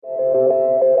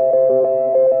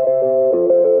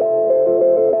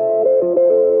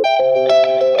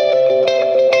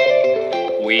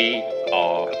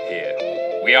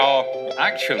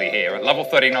actually here at level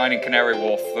 39 in Canary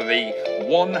Wharf for the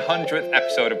 100th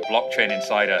episode of Blockchain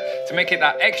Insider. To make it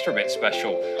that extra bit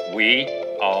special, we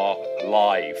are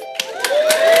live.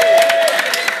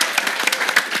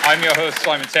 I'm your host,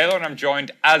 Simon Taylor, and I'm joined,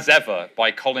 as ever,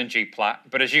 by Colin G. Platt.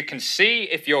 But as you can see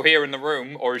if you're here in the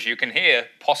room, or as you can hear,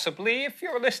 possibly if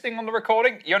you're listening on the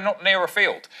recording, you're not near a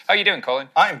field. How are you doing, Colin?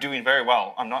 I'm doing very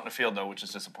well. I'm not in a field, though, which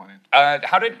is disappointing.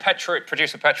 How did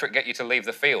producer Petrick, get you to leave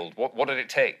the field? What did it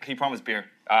take? He promised beer.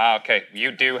 Okay.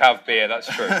 You do have beer, that's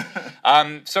true.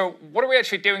 So what are we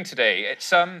actually doing today?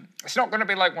 It's not going to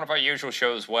be like one of our usual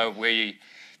shows where we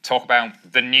talk about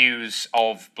the news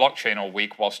of blockchain all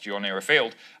week whilst you're near a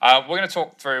field. We're going to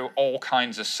talk through all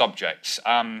kinds of subjects.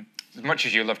 As much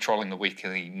as you love trolling the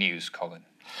weekly news, Colin.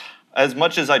 As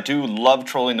much as I do love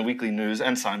trolling the weekly news,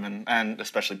 and Simon, and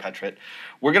especially Petrit,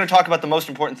 we're going to talk about the most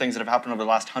important things that have happened over the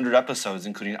last 100 episodes,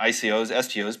 including ICOs,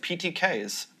 STOs,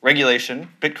 PTKs, regulation,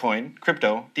 Bitcoin,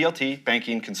 crypto, DLT,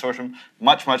 banking, consortium,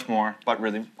 much, much more, but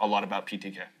really a lot about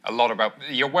PTK. A lot about...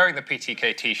 You're wearing the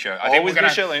PTK t-shirt. Always be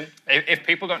shilling. If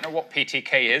people don't know what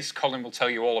PTK is, Colin will tell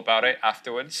you all about it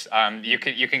afterwards. You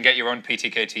can get your own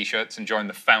PTK t-shirts and join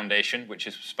the foundation, which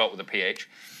is spelt with a PH.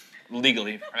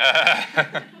 Legally.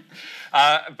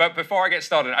 But before I get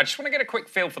started, I just want to get a quick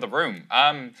feel for the room.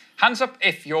 Hands up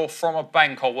if you're from a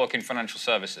bank or work in financial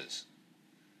services.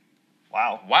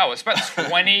 Wow, it's about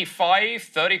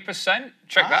 25, 30%?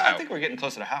 Check that out. I think we're getting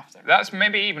closer to half there. That's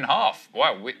maybe even half.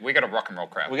 Wow, we got a rock and roll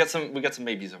crowd. We got some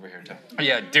maybes over here, too.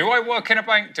 Yeah, do I work in a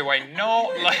bank? Do I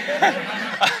not?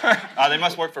 They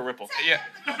must work for Ripple. Yeah.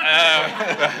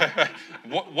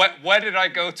 Where did I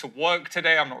go to work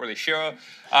today? I'm not really sure.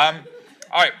 All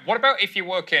right, what about if you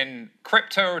work in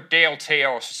crypto, DLT,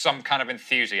 or some kind of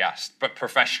enthusiast, but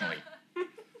professionally?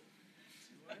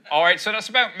 All right, so that's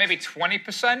about maybe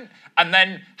 20%. And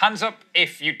then hands up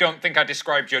if you don't think I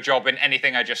described your job in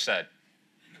anything I just said.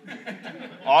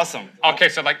 Awesome. Okay,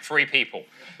 so like 3 people.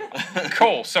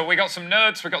 Cool, so we got some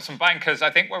nerds, we got some bankers. I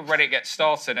think we're ready to get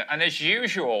started. And as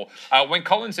usual, when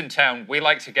Colin's in town, we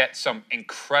like to get some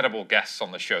incredible guests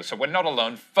on the show. So we're not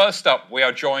alone. First up, we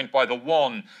are joined by the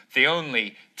one, the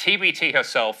only, TBT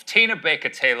herself, Tina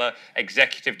Baker-Taylor,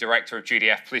 Executive Director of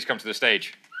GDF. Please come to the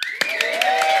stage.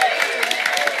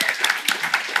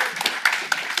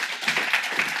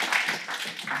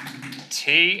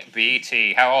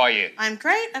 TBT, how are you? I'm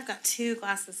great. I've got 2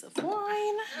 glasses of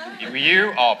wine.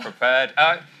 You are prepared.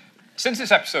 Since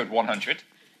it's episode 100, yes.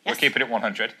 We're keeping it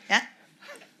 100. Yeah.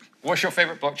 What's your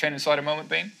favorite blockchain insider moment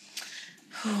been?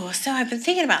 Ooh, so I've been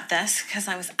thinking about this because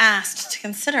I was asked to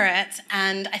consider it,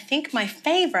 and I think my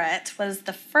favorite was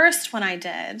the first one I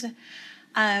did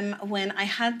when I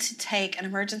had to take an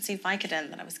emergency Vicodin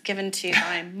that I was given to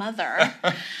my mother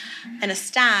in a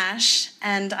stash,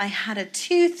 and I had a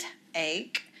toothache.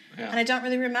 Yeah. And I don't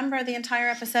really remember the entire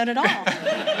episode at all.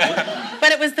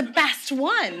 But it was the best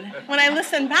one. When I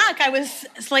listened back,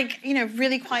 it's like,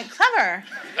 really quite clever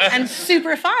and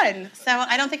super fun. So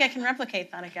I don't think I can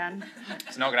replicate that again.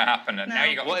 It's not going to happen. And no. Now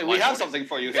you got. Well, we have something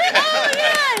for you here. Oh,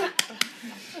 yeah.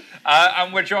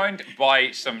 And we're joined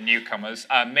by some newcomers.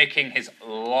 Making his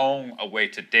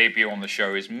long-awaited debut on the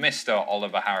show is Mr.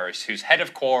 Oliver Harris, who's head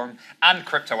of quorum and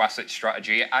crypto asset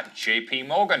strategy at JP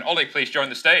Morgan. Ollie, please join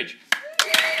the stage.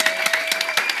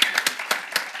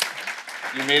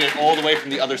 You made it all the way from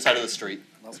the other side of the street.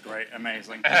 That's great,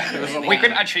 amazing. We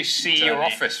couldn't actually see your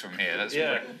office from here. That's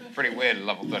pretty weird at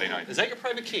level 39. Is that your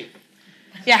private key?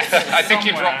 Yes. I think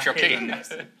you dropped your key.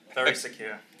 Very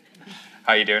secure.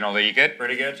 How you doing, Ollie? You good?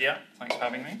 Pretty good, yeah. Thanks for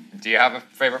having me. Do you have a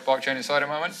favourite blockchain insider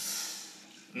moment?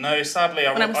 No, sadly,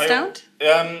 when I'm stoned?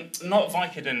 Not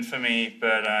Vicodin for me,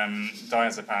 but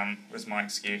diazepam was my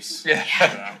excuse.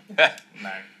 Yeah.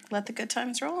 No. Let the good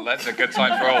times roll. Let the good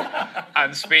times roll.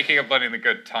 And speaking of letting the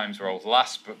good times roll,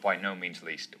 last but by no means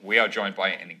least, we are joined by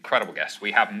an incredible guest.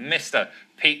 We have Mr.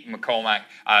 Pete McCormack,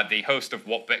 the host of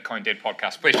What Bitcoin Did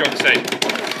podcast. Please join the stage.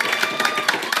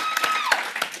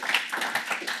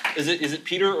 Is it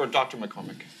Peter or Dr.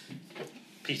 McCormack?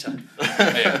 Peter.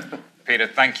 Yeah. Peter,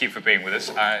 thank you for being with us.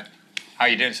 How are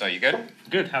you doing, sir? You good?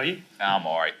 Good, how are you? I'm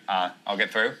all right. I'll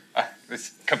get through.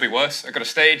 This could be worse. I've got a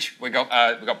stage. We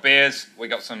got beers. We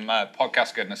got some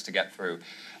podcast goodness to get through.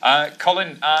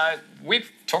 Colin,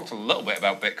 we've talked a little bit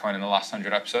about Bitcoin in the last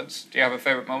 100 episodes. Do you have a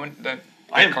favorite moment that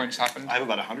Bitcoin's happened? I have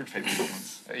about 100 favorite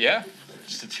moments. Yeah?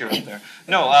 Just to tear up there.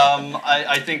 No,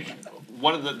 I think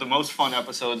one of the most fun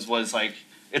episodes was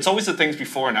it's always the things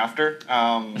before and after,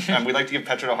 and we like to give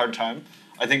Petra a hard time.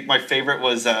 I think my favorite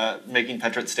was making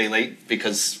Petra stay late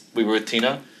because we were with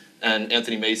Tina, and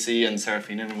Anthony Macy and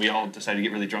Serafina, and we all decided to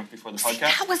get really drunk before the podcast.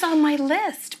 That was on my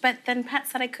list, but then Pat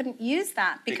said I couldn't use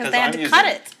that because they had I'm to cut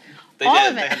using it. They All did.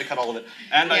 of They it. had to cut all of it.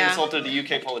 And I Yeah. insulted a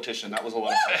UK politician. That was a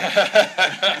lot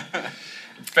of fun.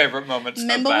 Favorite moments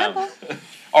Mimble about. wimble.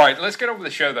 All right, let's get on with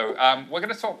the show, though. We're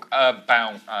going to talk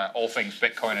about all things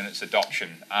Bitcoin and its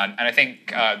adoption, and I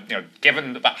think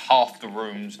given that half the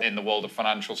rooms in the world of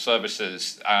financial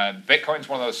services, Bitcoin's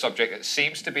one of those subjects that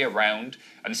seems to be around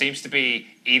and seems to be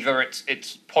either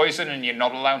it's poison and you're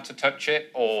not allowed to touch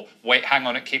it, or wait, hang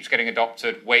on, it keeps getting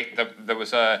adopted. Wait, there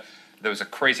was a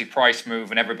crazy price move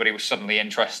and everybody was suddenly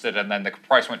interested, and then the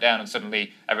price went down and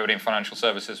suddenly everybody in financial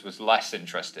services was less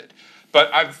interested.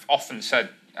 But I've often said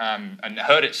and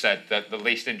heard it said that the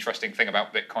least interesting thing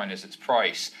about Bitcoin is its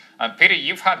price. Peter,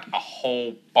 you've had a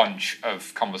whole bunch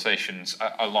of conversations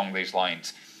along these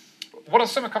lines. What are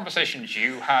some of the conversations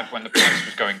you had when the price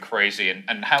was going crazy,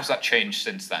 and how's that changed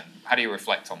since then? How do you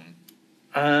reflect on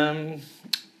them?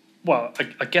 Well,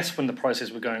 I guess when the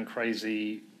prices were going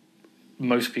crazy,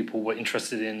 most people were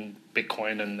interested in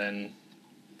Bitcoin and then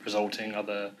resulting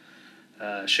other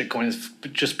shitcoins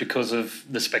just because of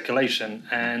the speculation.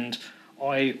 And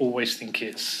I always think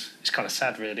it's kind of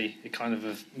sad, really. It kind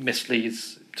of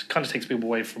misleads, it kind of takes people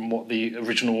away from what the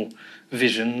original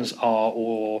visions are,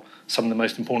 or some of the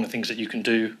most important things that you can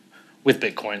do with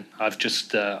Bitcoin. I've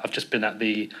just been at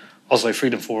the Oslo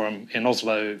Freedom Forum in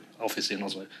Oslo, obviously in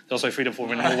Oslo, the Oslo Freedom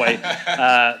Forum in Norway,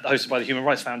 hosted by the Human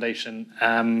Rights Foundation.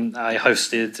 I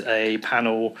hosted a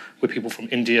panel with people from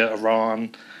India,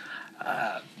 Iran,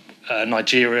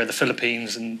 Nigeria, the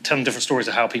Philippines, and telling different stories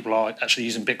of how people are actually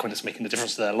using Bitcoin that's making the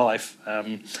difference to their life.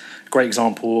 Great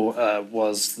example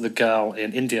was the girl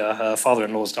in India. Her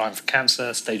father-in-law is dying from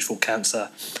cancer, stage 4 cancer,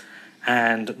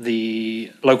 and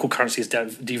the local currency is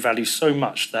devalued so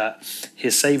much that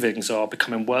his savings are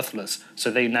becoming worthless.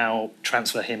 So they now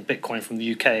transfer him Bitcoin from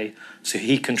the UK so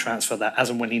he can transfer that as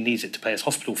and when he needs it to pay his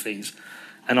hospital fees.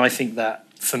 And I think that,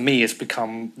 for me, it's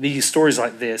become these stories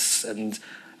like this, and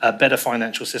a better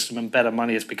financial system and better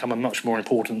money has become a much more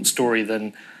important story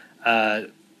than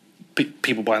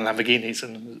people buying Lamborghinis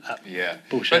and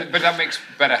bullshit. But that makes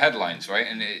better headlines, right?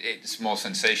 And it's more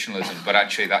sensationalism, but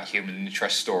actually that human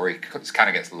interest story kind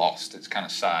of gets lost. It's kind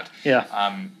of sad. Yeah.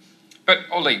 But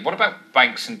Ollie, what about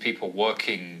banks and people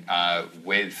working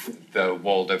with the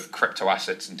world of crypto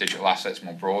assets and digital assets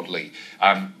more broadly?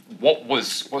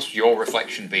 What's your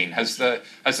reflection been? Has the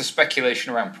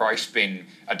speculation around price been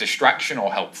a distraction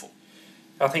or helpful?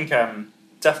 I think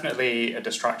definitely a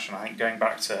distraction. I think going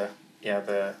back to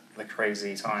the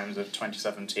crazy times of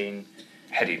 2017.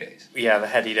 Heady days. Yeah, the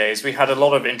heady days. We had a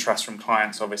lot of interest from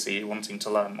clients, obviously, wanting to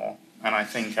learn more. And I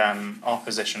think our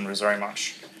position was very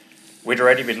much, we'd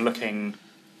already been looking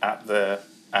at the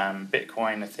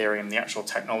Bitcoin, Ethereum, the actual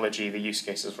technology, the use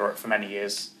cases for it for many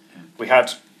years. We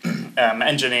had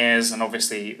engineers and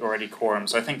obviously already quorum.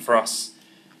 So I think for us,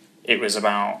 it was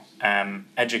about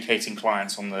educating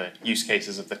clients on the use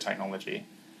cases of the technology,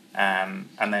 and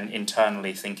then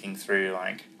internally thinking through,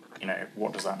 like,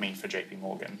 what does that mean for JP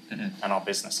Morgan and our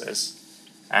businesses.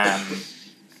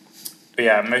 But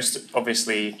yeah, most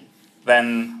obviously,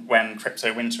 then when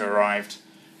crypto winter arrived,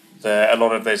 a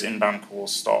lot of those inbound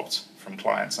calls stopped from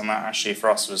clients, and that actually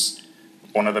for us was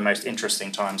one of the most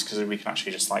interesting times, because we can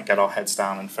actually just get our heads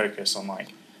down and focus on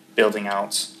building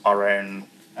out our own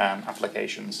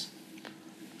applications.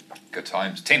 Good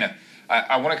times. Tina,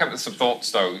 I want to come to some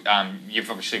thoughts, though. You've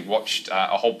obviously watched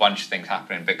a whole bunch of things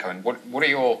happen in Bitcoin. What are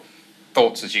your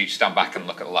thoughts as you stand back and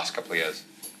look at the last couple of years?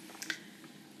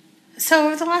 So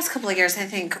over the last couple of years, I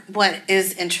think what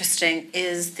is interesting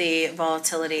is the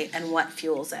volatility and what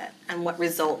fuels it and what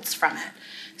results from it.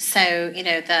 So,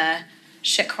 the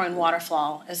shitcoin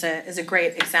waterfall is a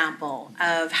great example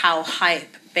of how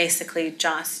hype basically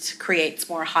just creates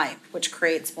more hype, which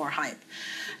creates more hype.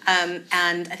 And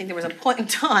I think there was a point in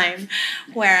time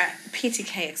where,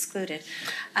 PTK excluded,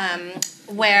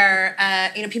 where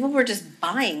people were just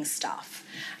buying stuff,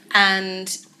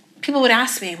 and people would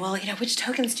ask me, well, which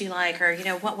tokens do you like, or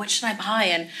what should I buy?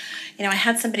 And I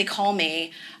had somebody call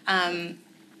me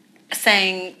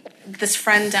saying, this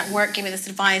friend at work gave me this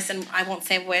advice, and I won't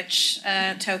say which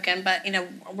token, but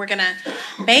we're gonna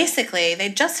basically, they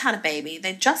just had a baby,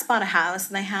 they just bought a house,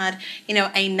 and they had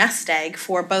a nest egg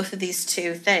for both of these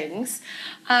two things,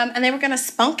 and they were gonna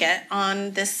spunk it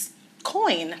on this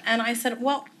coin. And I said,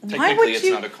 well, why would it's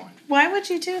you? not a coin. Why would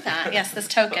you do that? Yes, this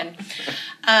token.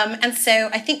 And so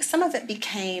I think some of it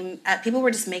became people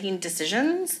were just making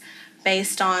decisions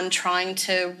based on trying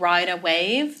to ride a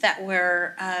wave that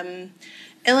were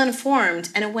ill-informed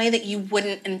in a way that you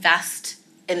wouldn't invest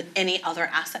in any other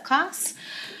asset class.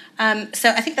 So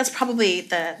I think that's probably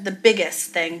the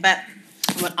biggest thing. But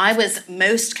what I was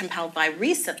most compelled by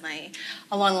recently,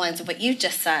 along the lines of what you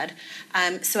just said,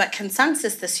 so at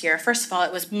Consensus this year, first of all,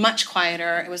 it was much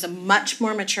quieter. It was a much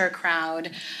more mature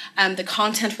crowd. The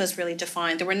content was really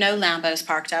defined. There were no Lambos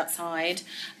parked outside,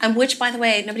 which, by the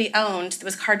way, nobody owned. There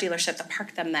was a car dealership that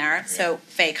parked them there, so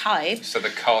fake hype. So the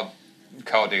car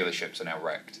dealerships are now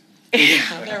wrecked.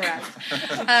 Yeah, they're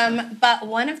right. But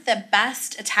one of the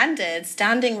best attended,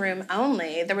 standing room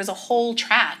only, there was a whole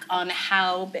track on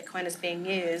how Bitcoin is being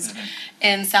used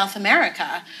in South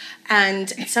America. And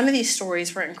some of these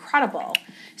stories were incredible.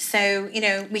 So,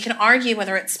 we can argue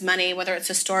whether it's money, whether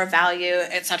it's a store of value,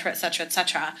 et cetera, et cetera, et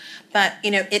cetera. But,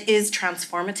 it is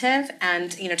transformative.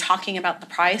 And, talking about the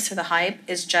price or the hype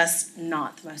is just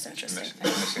not the most interesting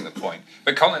thing. Missing the point.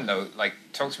 But Colin, though,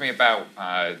 talk to me about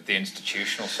the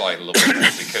institutional side a little bit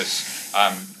more, because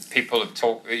people have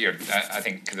talked, I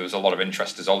think there was a lot of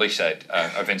interest, as Ollie said,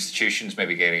 of institutions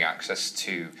maybe getting access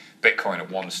to Bitcoin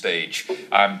at one stage.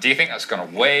 Do you think that's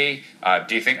gone away?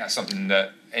 Do you think that's something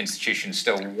that institutions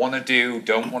still want to do,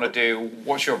 don't want to do?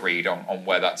 What's your read on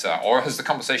where that's at? Or has the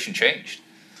conversation changed?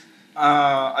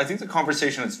 I think the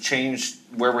conversation has changed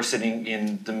where we're sitting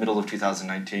in the middle of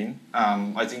 2019.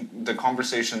 I think the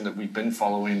conversation that we've been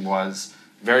following was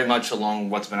very much along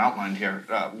what's been outlined here.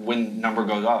 When number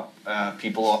goes up,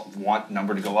 people want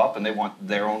number to go up, and they want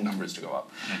their own numbers to go up.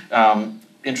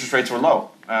 Interest rates were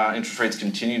low. Interest rates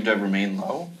continue to remain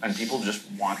low, and people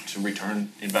just want to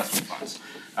return investment funds.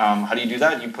 How do you do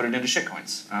that? You put it into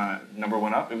shitcoins. Number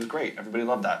went up. It was great. Everybody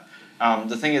loved that.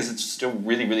 The thing is, it's still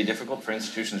really, really difficult for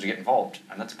institutions to get involved,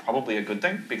 and that's probably a good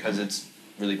thing because it's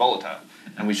really volatile,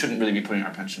 and we shouldn't really be putting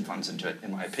our pension funds into it, in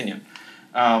my opinion.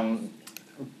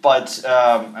 But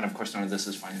and of course, none of this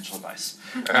is financial advice.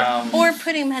 Or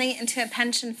putting money into a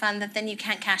pension fund that then you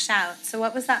can't cash out. So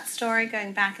what was that story,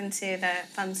 going back into the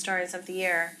fun stories of the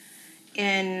year,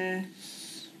 in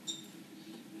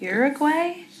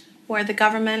Uruguay, where the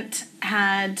government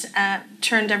had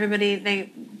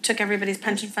they took everybody's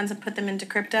pension funds and put them into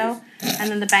crypto, and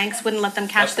then the banks wouldn't let them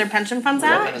cash their pension funds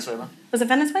out? Venezuela? Was it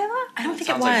Venezuela? I don't think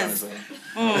it was.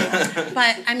 Like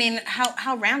But I mean,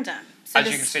 how random. So As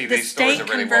you can see, these stories are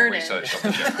really well researched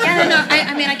on the show.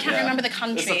 I can't remember the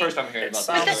country. It's the first time hearing about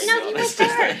But that. no, you were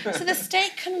there. So the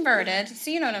state converted. So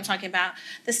you know what I'm talking about.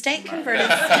 The state converted.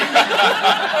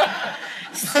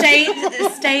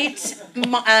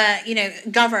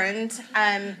 Governed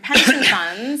pension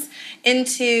funds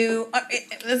into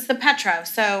it was the Petro.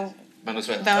 So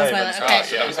Venezuela. Okay.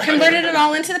 so that was Converted it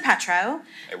all into the Petro.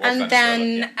 It was And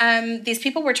Venezuela, then these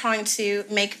people were trying to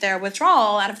make their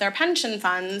withdrawal out of their pension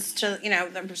funds to,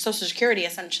 their Social Security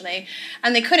essentially.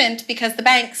 And they couldn't because the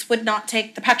banks would not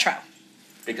take the Petro.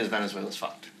 Because Venezuela's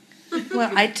fucked.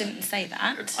 Well, I didn't say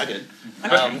that. I did.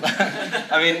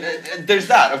 I mean, there's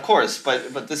that, of course,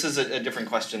 but this is a different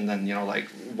question than,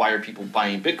 why are people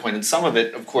buying Bitcoin? And some of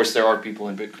it, of course, there are people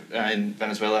in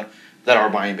Venezuela that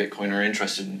are buying Bitcoin or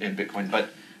interested in Bitcoin, but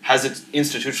has it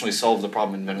institutionally solved the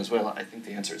problem in Venezuela? I think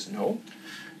the answer is no,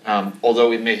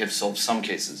 although it may have solved some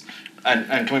cases.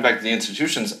 And coming back to the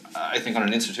institutions, I think on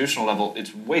an institutional level,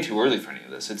 it's way too early for any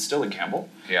of this. It's still a gamble,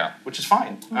 which is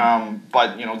fine.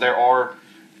 But, there are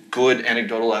good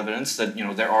anecdotal evidence that,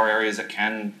 there are areas that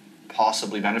can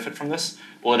possibly benefit from this.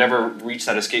 Will it ever reach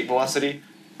that escape velocity?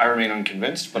 I remain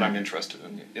unconvinced, but I'm interested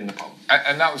in the problem.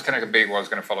 And that was kind of big. What I was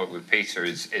going to follow up with Peter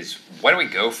is where do we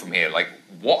go from here?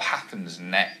 What happens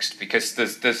next? Because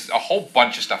there's a whole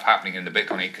bunch of stuff happening in the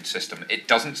Bitcoin ecosystem. It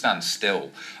doesn't stand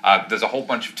still. There's a whole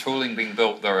bunch of tooling being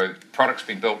built. There are products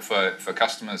being built for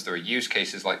customers. There are use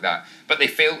cases like that, but they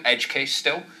feel edge case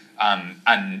still.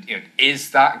 And is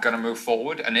that going to move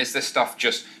forward? And is this stuff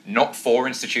just not for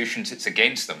institutions? It's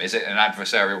against them. Is it an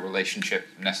adversarial relationship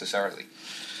necessarily?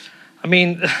 I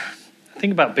mean, the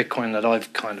thing about Bitcoin that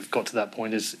I've kind of got to that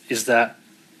point is that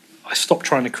I stopped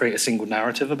trying to create a single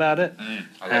narrative about it,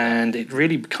 and it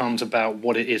really becomes about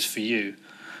what it is for you.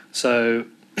 So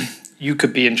you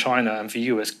could be in China, and for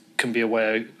you it can be a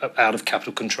way out of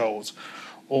capital controls,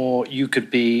 or you could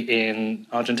be in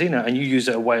Argentina and you use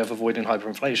it as a way of avoiding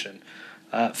hyperinflation.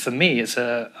 For me,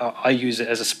 I use it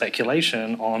as a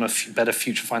speculation on a better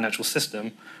future financial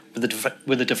system with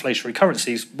the deflationary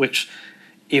currencies, which,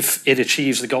 if it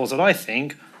achieves the goals that I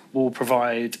think, will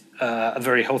provide a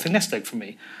very healthy nest egg for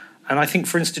me. And I think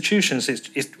for institutions,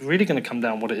 it's really going to come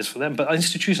down what it is for them. But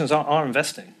institutions are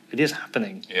investing. It is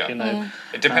happening. Yeah.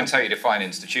 It depends how you define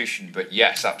institution, but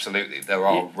yes, absolutely. There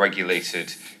are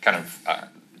regulated kind of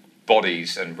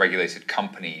bodies and regulated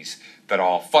companies that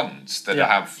are funds, that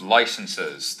have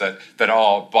licenses, that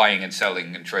are buying and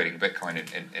selling and trading Bitcoin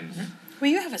in Well,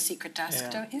 you have a secret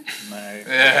desk, don't you? No.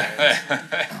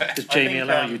 Does Jamie think,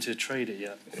 allow you to trade it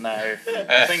yet? No.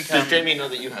 I think. Does Jamie know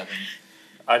that you haven't?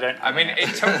 I don't. I mean,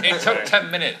 it took 10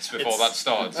 minutes before that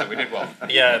started, so we did well.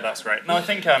 Yeah, that's right. No, I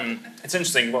think it's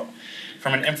interesting.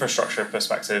 From an infrastructure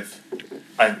perspective,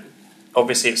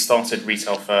 obviously it started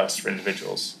retail first for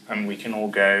individuals, and we can all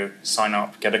go sign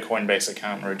up, get a Coinbase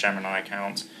account or a Gemini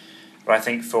account. But I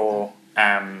think for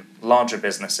larger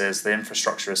businesses, the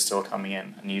infrastructure is still coming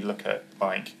in, and you look at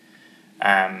like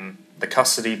the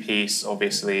custody piece.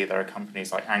 Obviously, there are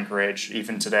companies like Anchorage.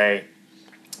 Even today,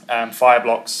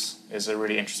 Fireblocks is a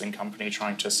really interesting company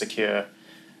trying to secure,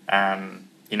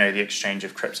 the exchange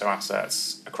of crypto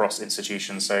assets across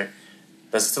institutions. So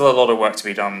there's still a lot of work to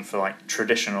be done for like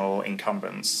traditional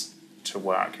incumbents to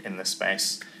work in this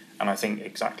space. And I think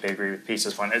exactly agree with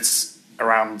Peter's point. It's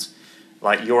around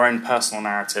like your own personal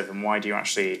narrative and why do you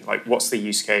actually, like, what's the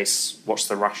use case? What's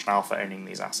the rationale for owning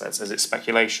these assets? Is it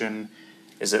speculation?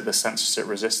 Is it the censorship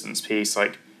resistance piece?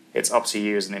 Like, it's up to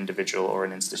you as an individual or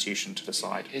an institution to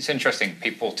decide. It's interesting.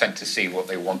 People tend to see what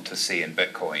they want to see in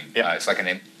Bitcoin. Yeah. It's like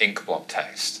an ink block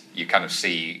test. You kind of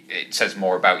see, it says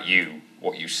more about you,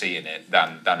 what you see in it,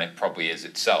 than it probably is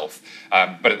itself.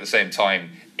 But at the same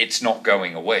time, it's not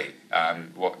going away.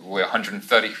 We're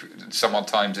 130 some odd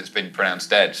times it's been pronounced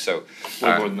dead. So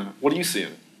Way more than that. What do you see in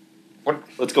it?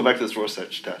 Let's go back to this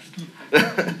Rorschach test.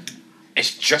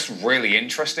 It's just really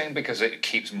interesting because it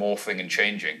keeps morphing and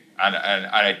changing. And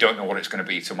I don't know what it's going to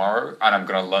be tomorrow, and I'm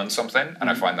going to learn something, and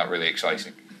I find that really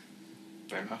exciting.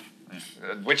 Fair enough.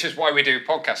 Which is why we do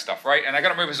podcast stuff, right? And I got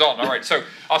to move us on. All right, so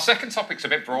our second topic's a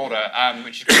bit broader,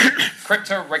 which is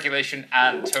crypto regulation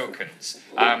and tokens.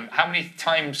 How many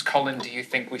times, Colin, do you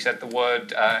think we said the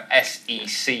word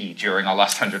SEC during our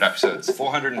last 100 episodes?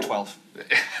 412.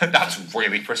 That's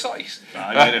really precise.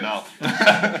 I made it out.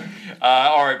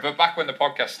 All right, but back when the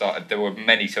podcast started, there were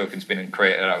many tokens being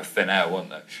created out of thin air, weren't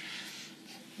there?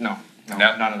 No, No?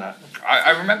 none of that.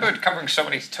 I remember covering so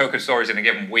many token stories in a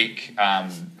given week.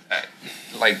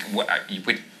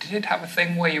 We did have a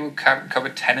thing where you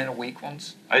covered 10 in a week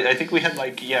once. I think we had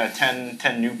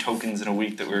 10 new tokens in a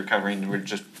week that we were covering. We're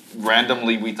just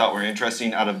randomly we thought were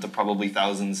interesting out of the probably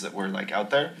thousands that were out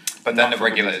there. But then the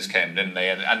regulators came, didn't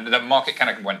they? And the market kind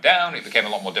of went down. It became a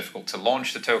lot more difficult to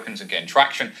launch the tokens and gain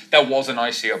traction. There was an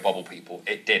ICO bubble, people.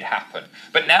 It did happen.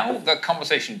 But now the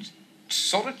conversation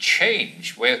sort of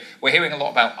changed. We're hearing a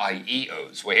lot about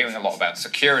IEOs. We're hearing a lot about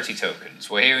security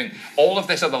tokens. We're hearing all of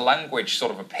this other language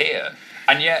sort of appear.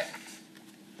 And yet,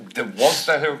 was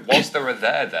there a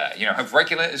there? Have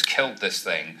regulators killed this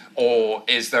thing, or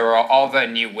are there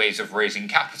new ways of raising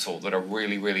capital that are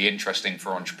really, really interesting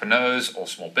for entrepreneurs or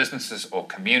small businesses or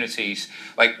communities?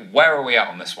 Where are we at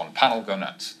on this one? Panel, go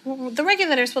nuts. Well, the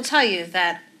regulators will tell you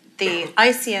that the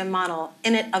ICO model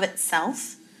in and of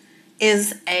itself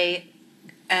is a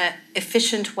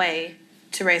efficient way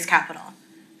to raise capital.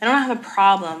 I don't have a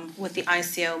problem with the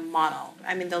ICO model.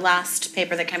 I mean, the last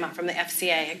paper that came out from the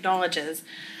FCA acknowledges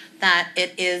that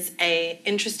it is an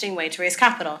interesting way to raise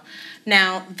capital.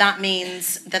 Now, that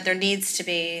means that there needs to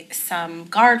be some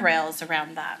guardrails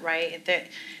around that, right?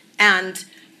 And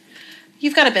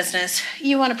you've got a business,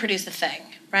 you want to produce a thing,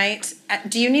 right?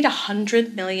 Do you need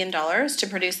 $100 million to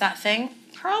produce that thing?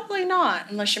 Probably not,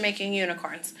 unless you're making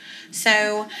unicorns.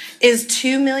 So is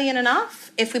 $2 million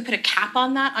enough? If we put a cap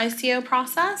on that ICO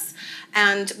process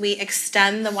and we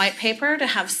extend the white paper to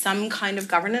have some kind of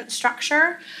governance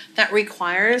structure that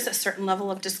requires a certain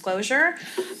level of disclosure,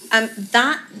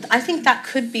 I think that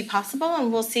could be possible,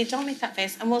 and we'll see, don't make that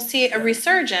face, and we'll see a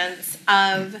resurgence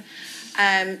of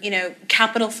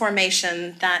capital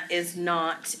formation that is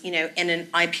not, in an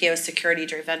IPO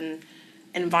security-driven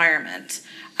environment.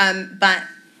 But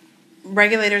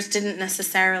regulators didn't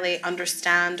necessarily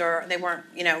understand, or they weren't,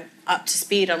 up to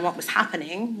speed on what was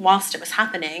happening whilst it was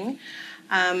happening.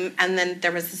 And then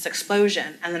there was this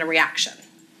explosion and then a reaction.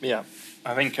 Yeah,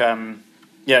 I think,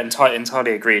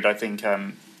 entirely agreed. I think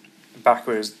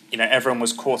backwards, everyone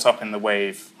was caught up in the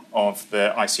wave of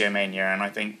the ICO mania. And I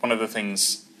think one of the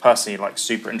things personally,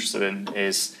 super interested in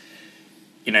is,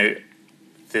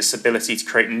 this ability to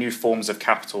create new forms of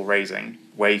capital raising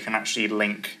where you can actually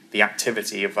link the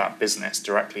activity of that business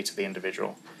directly to the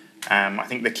individual. I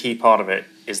think the key part of it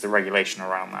is the regulation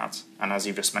around that. And as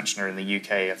you've just mentioned, in the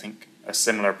UK, I think a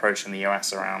similar approach in the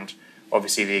US around,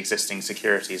 obviously, the existing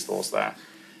securities laws there.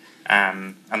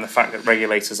 And the fact that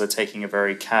regulators are taking a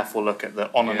very careful look at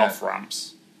the on and off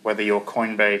ramps, whether you're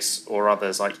Coinbase or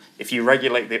others. If you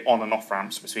regulate the on and off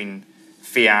ramps between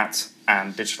fiat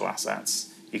and digital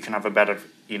assets, you can have a better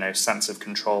sense of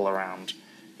control around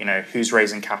who's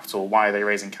raising capital, why are they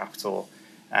raising capital,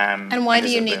 And why do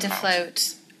is you it need the to amount?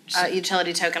 float a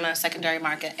utility token on a secondary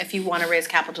market if you want to raise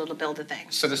capital to build a thing?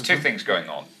 So there's two things going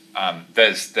on.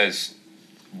 There's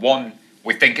one,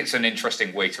 we think it's an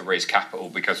interesting way to raise capital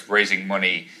because raising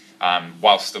money,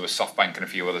 whilst there was SoftBank and a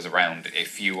few others around,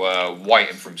 if you were white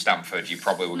and from Stanford, you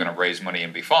probably were going to raise money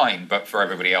and be fine. But for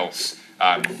everybody else,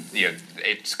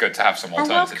 it's good to have some Or wealth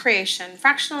alternatives. creation,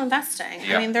 fractional investing.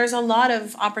 Yeah. I mean, there's a lot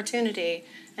of opportunity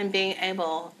in being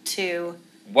able to.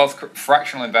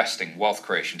 Fractional investing, wealth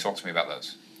creation. Talk to me about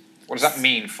those. What does that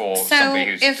mean for So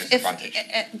somebody who's if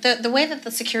disadvantaged? the way that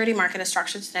the security market is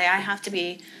structured today, I have to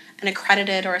be an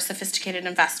accredited or a sophisticated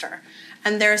investor.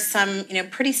 And there's some,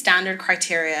 pretty standard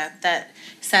criteria that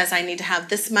says I need to have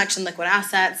this much in liquid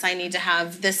assets, I need to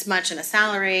have this much in a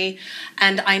salary,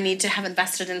 and I need to have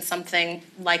invested in something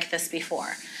like this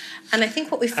before. And I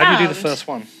think what we found. How do you do the first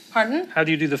one? Pardon? How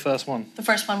do you do the first one? The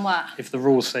first one what? If the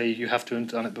rules say you have to have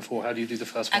done it before, how do you do the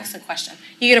first one? Excellent question.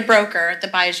 You get a broker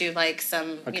that buys you like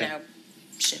some, Okay.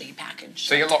 shitty package.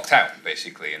 So you're locked out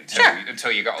basically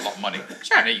until you got a lot of money.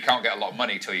 Sure. And you can't get a lot of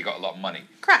money until you got a lot of money.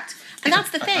 Correct. And that's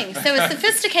the thing. So a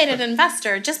sophisticated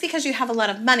investor, just because you have a lot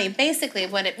of money, basically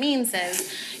what it means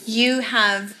is you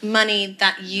have money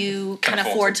that you can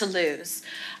afford to lose,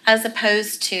 as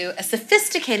opposed to a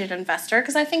sophisticated investor,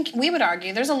 because I think we would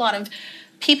argue there's a lot of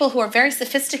people who are very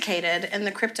sophisticated in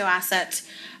the crypto asset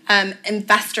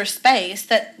investor space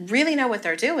that really know what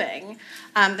they're doing.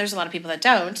 There's a lot of people that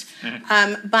don't,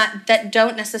 but that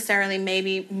don't necessarily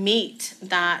maybe meet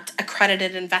that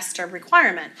accredited investor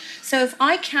requirement. So if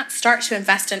I can't start to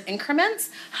invest in increments,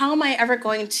 how am I ever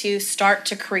going to start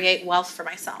to create wealth for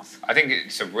myself? I think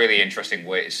it's a really interesting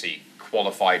way to see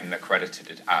qualified and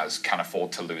accredited as can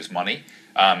afford to lose money.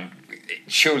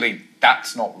 Surely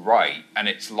that's not right, and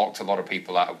it's locked a lot of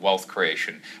people out of wealth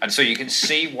creation. And so you can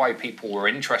see why people were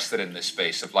interested in this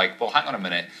space of like, well, hang on a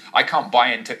minute, I can't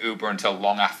buy into Uber until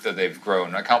long after they've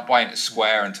grown. I can't buy into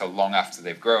Square until long after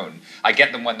they've grown. I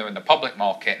get them when they're in the public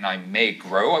market, and I may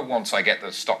grow once I get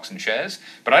those stocks and shares,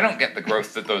 but I don't get the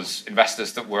growth that those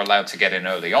investors that were allowed to get in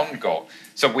early on got.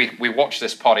 So we watch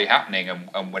this party happening,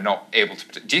 and we're not able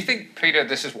to. Do you think, Peter,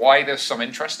 this is why there's some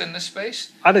interest in this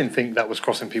space? I don't think that was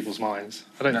crossing people's minds.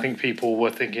 I don't think people were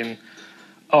thinking,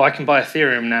 oh, I can buy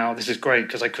Ethereum now, this is great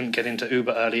because I couldn't get into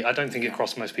Uber early. I don't think it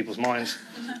crossed most people's minds.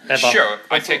 Ever. Sure,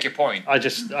 I take your point. I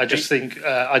just think,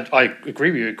 I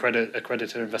agree with you,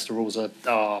 accredited investor rules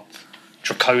are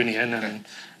draconian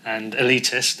and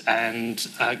elitist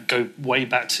and go way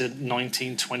back to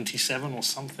 1927 or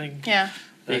something. Yeah.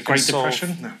 The Great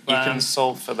Depression. You can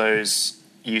solve for those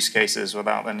use cases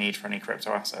without the need for any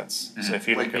crypto assets. So if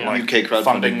you look at like UK crowdfunding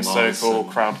Funding models Circle,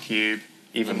 and- Crowdcube,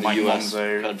 even and like the US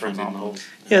Monzo, crowdfunding for example. models.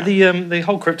 Yeah, the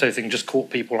whole crypto thing just caught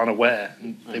people unaware.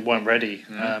 And they weren't ready.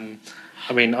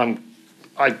 I mean,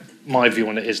 my view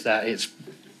on it is that it's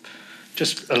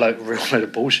just a real load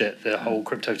of bullshit. The whole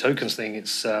crypto tokens thing.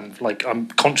 It's like I'm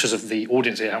conscious of the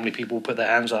audience here. How many people put their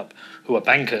hands up who are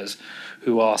bankers,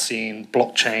 who are seeing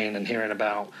blockchain and hearing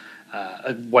about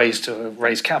ways to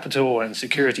raise capital and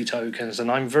security tokens. And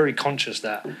I'm very conscious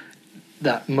that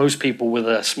most people with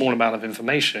a small amount of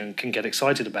information can get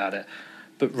excited about it.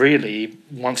 But really,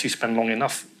 once you spend long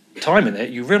enough time in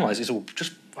it, you realise it's all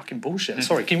just fucking bullshit.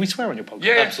 Sorry, can we swear on your podcast?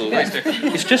 Yeah, Absolutely.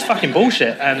 It's just fucking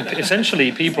bullshit. And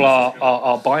essentially, people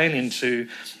are buying into...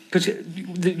 Because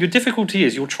your difficulty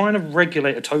is you're trying to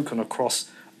regulate a token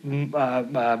across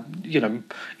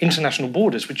international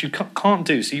borders, which you can't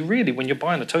do. So you really, when you're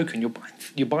buying a token,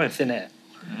 you're buying thin air.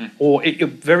 Or at your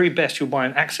very best, you're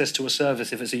buying access to a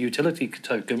service if it's a utility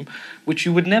token, which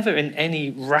you would never in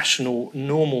any rational,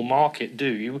 normal market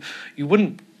do. You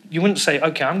wouldn't say,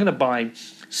 okay, I'm going to buy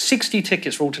 60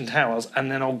 tickets for Alton Towers and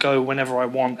then I'll go whenever I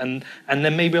want and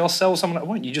then maybe I'll sell some that I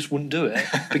won't. You just wouldn't do it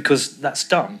because that's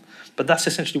dumb. But that's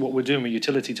essentially what we're doing with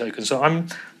utility tokens. So I'm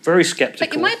very skeptical.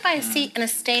 But you might buy a seat in a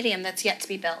stadium that's yet to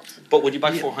be built. But would you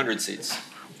buy 400 seats?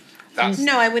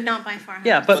 No, I would not buy 400.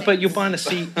 Yeah, but you're buying a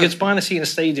seat. You're buying a seat in a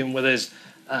stadium where there's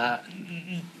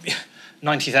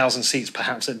 90,000 seats,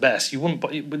 perhaps at best. You wouldn't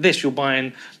buy with this. You're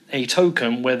buying a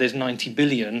token where there's 90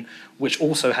 billion, which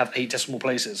also have 8 decimal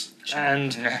places,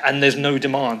 and there's no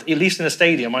demand. At least in a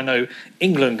stadium, I know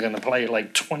England are going to play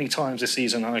like 20 times this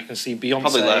season, and I can see Beyonce.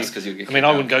 Probably less because you get. I mean,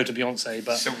 I wouldn't go to Beyonce,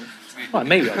 but. Well,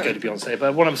 maybe I'd go to Beyonce,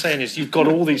 but what I'm saying is you've got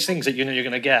all these things that you know you're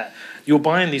going to get. You're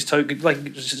buying these tokens. Like,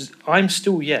 I'm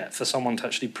still yet for someone to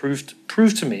actually prove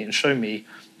to me and show me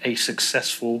a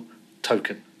successful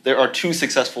token. There are 2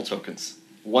 successful tokens.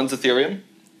 One's Ethereum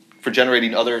for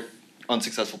generating other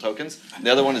unsuccessful tokens.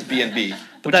 The other one is BNB,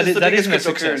 which that is the biggest isn't a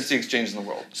cryptocurrency success. exchange in the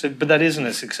world. So, but that isn't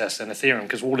a success in Ethereum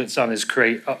because all it's done is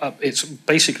create. It's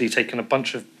basically taken a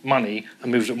bunch of money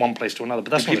and moved it one place to another.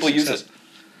 But that's Do not people a use success.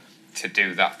 it? To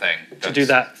do that thing. To do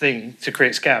that thing to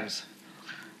create scams.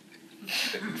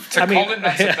 To I mean- Colin,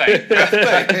 that's a thing.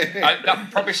 That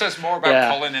probably says more about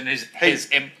Yeah. Colin and his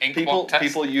ink People test.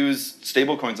 people use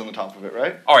stable coins on the top of it,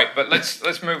 right? All right, but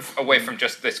let's move away from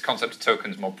just this concept of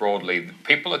tokens more broadly.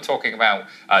 People are talking about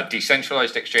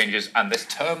decentralized exchanges and this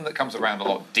term that comes around a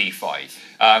lot, DeFi.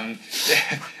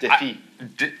 DeFi.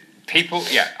 People,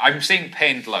 yeah, I'm seeing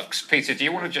pained looks. Peter, do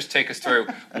you want to just take us through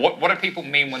what do people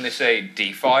mean when they say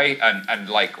DeFi and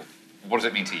like what does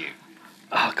it mean to you?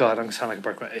 Oh God, I'm gonna sound like a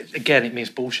broken. Again, it means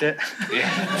bullshit.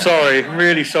 Yeah. Sorry, I'm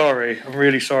really sorry. I'm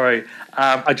really sorry.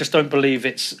 I just don't believe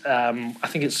it's. I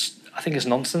think it's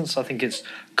nonsense. I think it's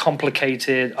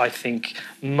complicated. I think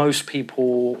most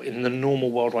people in the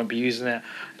normal world won't be using it.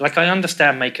 Like I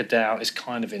understand MakerDAO is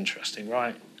kind of interesting,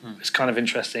 right? It's kind of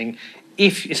interesting.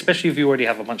 Especially if you already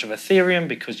have a bunch of Ethereum,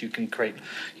 because you can create,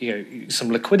 some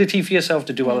liquidity for yourself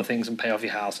to do other things and pay off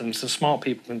your house, and some smart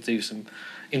people can do some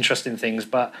interesting things.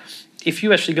 But if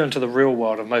you actually go into the real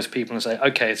world of most people and say,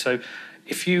 okay, so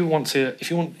if you want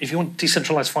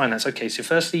decentralized finance, okay, so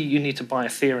firstly you need to buy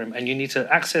Ethereum and you need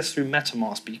to access through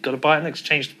MetaMask, but you've got to buy it and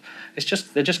exchange.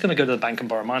 They're just going to go to the bank and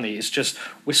borrow money. It's just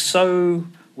we're so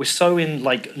in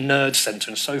like nerd center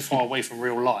and so far away from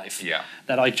real life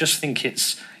that I just think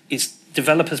it's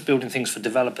developers building things for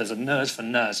developers and nerds for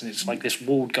nerds, and it's like this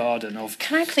walled garden of.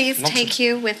 Can I please nonsense. take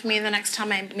you with me the next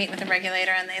time I meet with a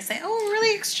regulator and they say, "Oh,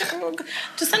 really?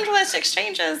 Decentralized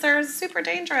exchanges, they're super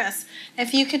dangerous."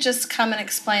 If you could just come and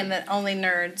explain that only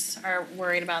nerds are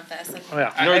worried about this. And Oh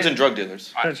yeah, Nerds and drug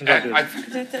dealers. Nerds and drug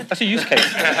dealers. That's a use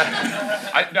case.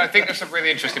 I think that's a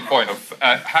really interesting point. Of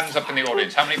hands up in the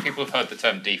audience. How many people have heard the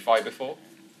term DeFi before?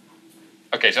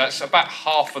 Okay, so that's about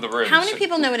half of the room. how many So-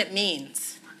 people know what it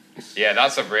means? Yeah,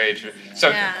 that's a really so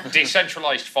Yeah.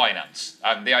 decentralized finance.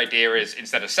 The idea is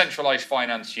instead of centralized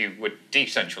finance, you would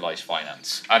decentralize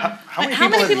finance. And How many How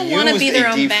people many people have wanna used be their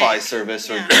a own DeFi bank? service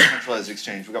or Yeah. decentralized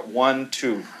exchange? We got 1,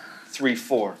 2, 3,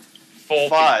 4, 4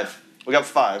 5. We got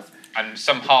 5. and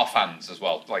some half hands as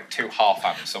well, like 2 half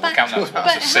hands. So we'll But, count that as one.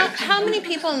 but So how, 6. how many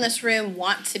people in this room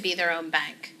want to be their own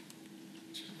bank?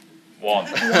 1.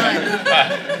 One.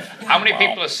 How many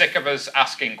people are sick of us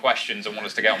asking questions and want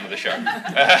us to get on with the show?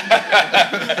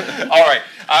 All right.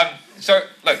 So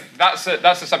look, that's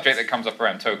a subject that comes up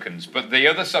around tokens. But the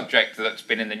other subject that's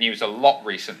been in the news a lot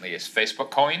recently is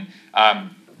Facebook Coin.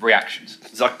 Reactions.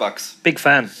 Zuckbucks. Big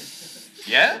fan.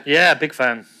 Yeah. Yeah, big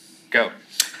fan. Go.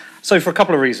 So for a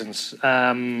couple of reasons,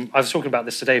 I was talking about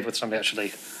this today with somebody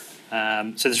actually.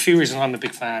 So there's a few reasons I'm a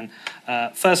big fan.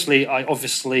 Firstly, I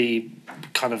obviously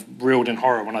kind of reeled in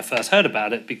horror when I first heard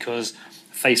about it because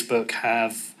Facebook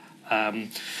have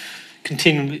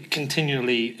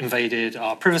continually invaded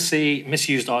our privacy,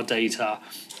 misused our data.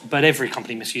 But every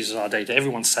company misuses our data.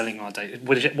 Everyone's selling our data.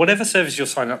 Whatever service you're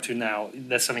signing up to now,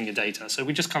 they're selling your data. So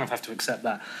we just kind of have to accept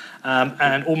that.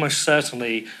 And almost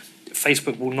certainly,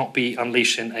 Facebook will not be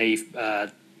unleashing a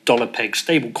dollar peg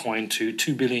stablecoin to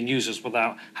 2 billion users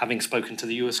without having spoken to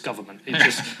the US government.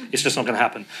 It's just not going to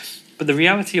happen. But the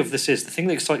reality of this is, the thing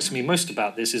that excites me most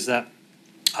about this is that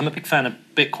I'm a big fan of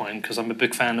Bitcoin because I'm a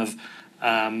big fan of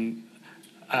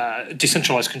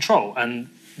decentralized control and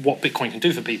what Bitcoin can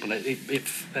do for people. It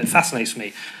fascinates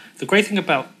me. The great thing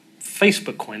about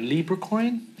Facebook coin, Libra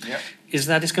coin, is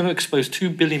that it's going to expose 2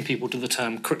 billion people to the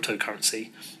term cryptocurrency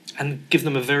and give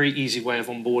them a very easy way of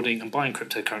onboarding and buying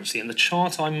cryptocurrency. And the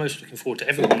chart I'm most looking forward to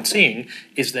everyone seeing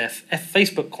is their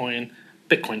Facebook coin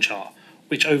Bitcoin chart,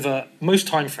 which over most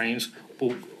timeframes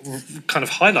will kind of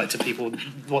highlight to people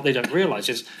what they don't realize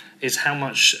is how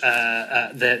much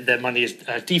their money is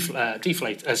how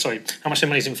much their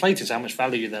money is inflated, so how much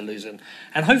value they're losing,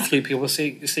 and hopefully people will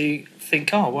think,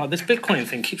 oh well, this Bitcoin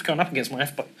thing keeps going up against my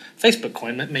Facebook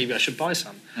coin, maybe I should buy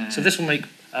some. So this will make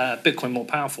Bitcoin more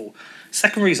powerful.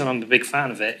 Second reason I'm a big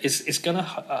fan of it is it's going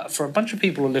to, for a bunch of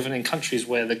people who are living in countries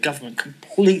where the government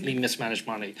completely mismanage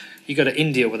money. You go to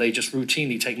India where they just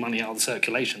routinely take money out of the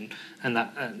circulation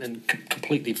and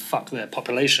completely fuck their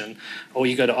population. Or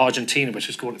you go to Argentina, which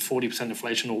has got 40%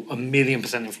 inflation or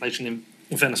 1,000,000% inflation in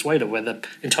Venezuela, where the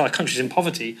entire country's in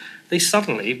poverty. They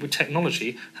suddenly, with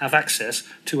technology, have access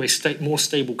to a more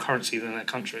stable currency than that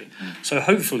country. So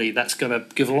hopefully that's going to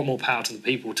give a lot more power to the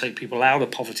people, take people out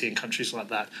of poverty in countries like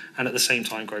that, and at the same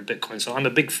time grow Bitcoin. So I'm a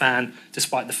big fan,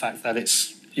 despite the fact that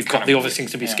you've got the obvious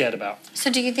things to be scared about.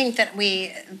 So do you think that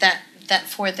that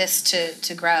for this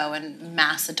to grow and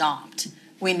mass adopt,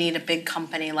 we need a big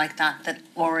company like that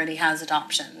already has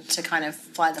adoption to kind of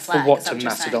fly the For flag. what Is that to what you're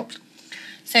mass saying? adopt?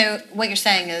 So what you're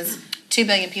saying is 2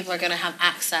 billion people are going to have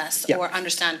access Yeah. or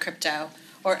understand crypto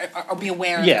or be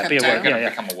aware Yeah, of be crypto. aware, Going to yeah.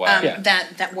 become aware. Yeah.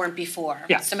 that weren't before.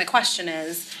 Yeah. So my question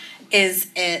is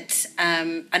it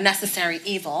a necessary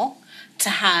evil to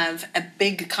have a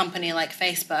big company like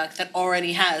Facebook that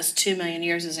already has 2 million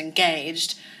users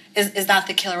engaged? Is that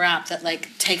the killer app that like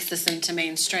takes this into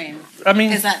mainstream? I mean,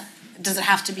 Does it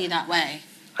have to be that way?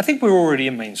 I think we're already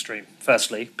in mainstream,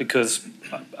 firstly, because,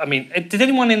 I mean, did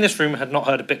anyone in this room had not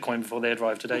heard of Bitcoin before they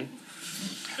arrived today?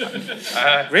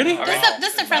 Really?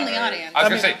 This is a friendly audience. I was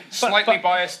going to say, slightly but-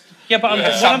 biased. Yeah, but what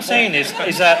I'm Sample. saying is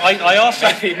that I ask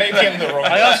Maybe I'm the wrong.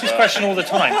 I ask this question all the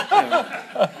time.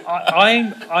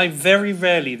 I very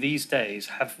rarely these days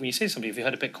have, when you say to somebody, have you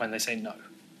heard of Bitcoin, they say no.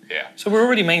 Yeah. So we're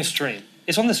already mainstream.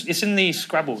 It's on this. It's in the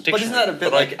Scrabble dictionary. But isn't that a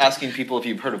bit But like asking people if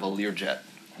you've heard of a Learjet?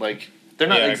 Like, they're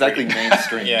not Yeah, I exactly agree.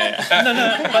 mainstream.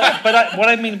 Yeah. But what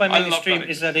I mean by love mainstream that.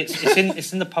 is that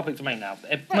it's in the public domain now.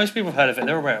 Most people have heard of it.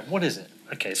 They're aware. of What is it?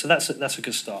 Okay, so that's a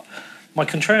good start. My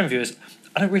contrarian view is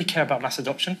I don't really care about mass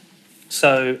adoption.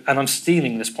 So, and I'm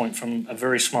stealing this point from a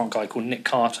very smart guy called Nick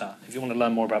Carter. If you want to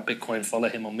learn more about Bitcoin, follow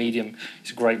him on Medium.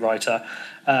 He's a great writer.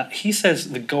 He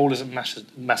says the goal isn't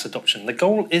mass adoption. The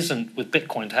goal isn't with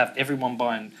Bitcoin to have everyone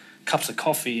buying cups of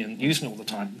coffee and using it all the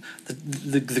time.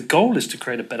 The goal is to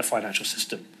create a better financial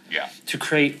system, Yeah. to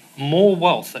create more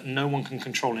wealth that no one can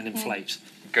control and inflate.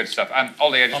 Good stuff.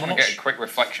 Ollie, I just I'm want not to get a sh- quick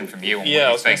reflection from you on Yeah, I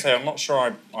what was you going think. to say, I'm not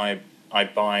sure I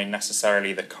buy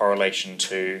necessarily the correlation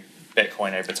to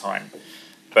Bitcoin over time.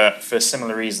 But for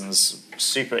similar reasons,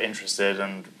 super interested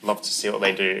and love to see what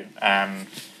they do.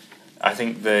 I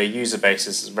think the user base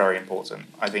is very important.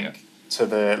 I think Yeah. to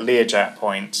the Learjet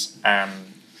point,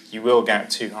 you will get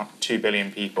 2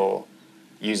 billion people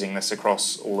using this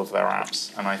across all of their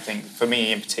apps. And I think for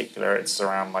me in particular, it's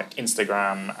around like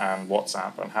Instagram and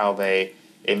WhatsApp and how they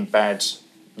embed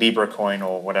LibraCoin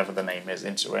or whatever the name is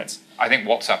into it. I think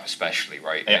WhatsApp especially,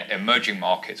 right? Yeah. Emerging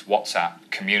markets, WhatsApp,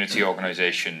 community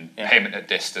organization, Yeah. payment at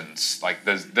distance. Like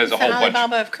there's a It's whole an bunch.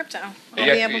 Alibaba of crypto. We'll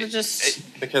Yeah, be able to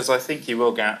just. Because I think you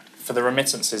will get, for the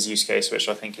remittances use case, which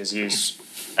I think is used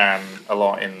a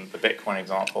lot in the Bitcoin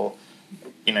example,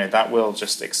 that will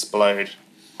just explode,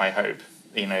 I hope,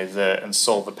 and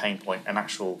solve the pain point and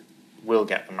will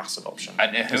get the mass adoption.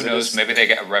 And who Because it knows, is- maybe they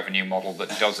get a revenue model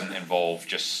that doesn't involve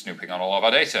just snooping on all of our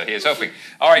data. Here's hoping.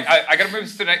 All right, I got to move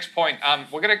to the next point.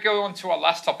 We're going to go on to our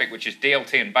last topic, which is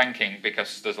DLT and banking,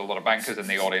 because there's a lot of bankers in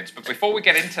the audience. But before we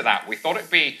get into that, we thought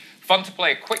it'd be fun to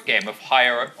play a quick game of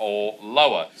higher or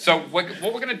lower. So what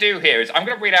we're going to do here is I'm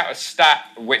going to read out a stat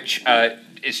which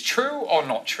is true or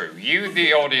not true. You,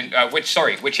 the audience,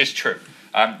 which is true.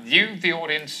 You, the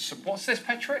audience, what's this,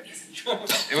 Petra?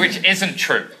 Which isn't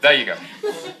true. There you go.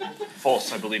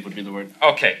 False, I believe, would be the word.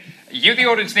 Okay, you, the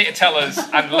audience, need to tell us,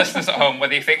 and listeners at home,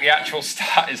 whether you think the actual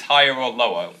stat is higher or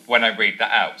lower when I read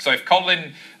that out. So if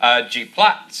Colin G.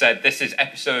 Platt said this is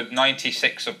episode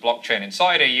 96 of Blockchain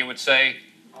Insider, you would say,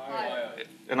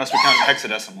 Unless we count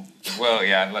hexadecimal. well,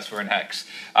 yeah, unless we're in hex.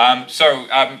 So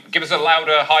give us a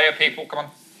louder, higher, people, come on.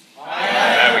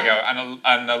 There we go,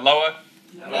 and a lower.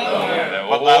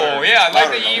 Oh, yeah, I like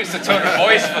that you used the tone of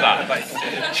voice for that.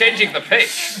 Like, changing the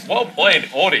pitch. Well played,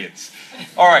 audience.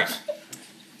 All right.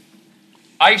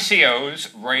 ICOs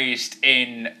raised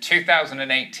in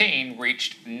 2018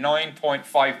 reached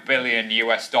 9.5 billion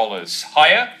US dollars.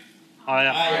 Higher?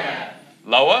 Higher.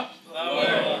 Lower?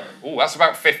 Lower. Oh, that's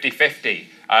about 50-50.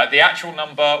 The actual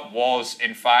number was,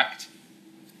 in fact,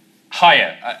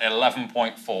 higher at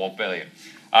 11.4 billion.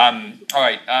 All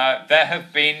right, there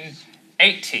have been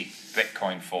 80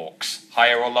 Bitcoin forks.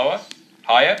 Higher or lower?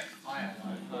 Higher?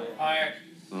 Higher.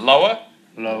 Lower?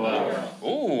 Lower.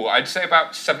 Ooh, I'd say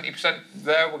about 70%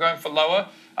 there. We're going for lower.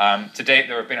 To date,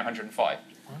 there have been 105.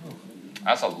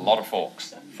 That's a lot of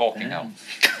forks. Forking out.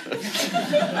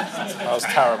 That was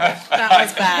terrible. That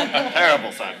was bad.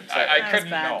 Terrible, Simon. I That was couldn't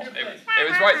bad. not. It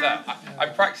was right there.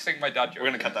 I'm practicing my dad joke. We're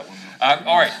going to cut that one.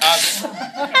 All right.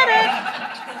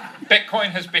 Bitcoin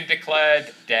has been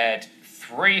declared dead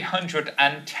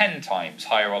 310 times.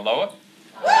 Higher or lower?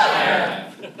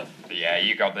 Yeah,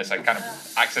 you got this. I kind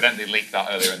of accidentally leaked that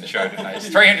earlier in the show, didn't I? It's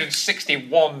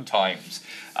 361 times.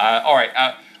 All right.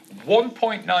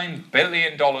 $1.9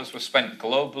 billion was spent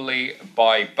globally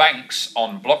by banks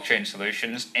on blockchain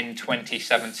solutions in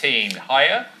 2017.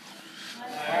 Higher?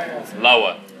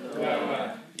 Lower.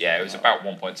 Yeah, it was about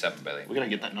 1.7 billion. We're going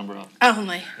to get that number up.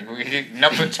 Only. We need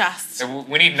number, Just.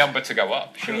 we need number to go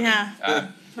up, surely. Yeah.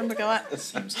 Number go up.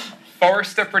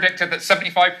 Forrester predicted that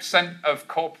 75% of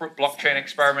corporate blockchain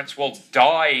experiments will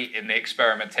die in the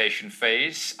experimentation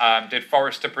phase. Did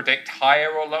Forrester predict higher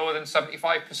or lower than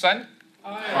 75%?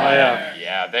 Higher.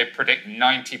 Yeah, they predict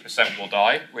 90% will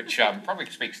die, which probably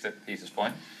speaks to Peter's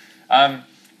point.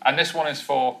 And this one is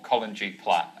for Colin G.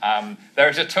 Platt. There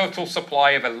is a total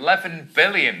supply of 11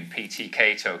 billion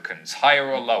PTK tokens,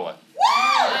 higher or lower?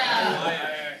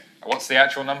 What's the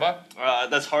actual number?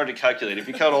 That's hard to calculate. If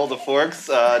you count all the forks,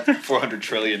 400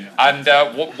 trillion. And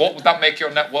what would that make your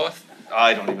net worth?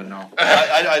 I don't even know.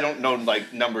 I don't know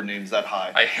like number names that high.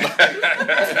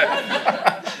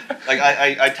 Like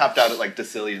I tapped out at like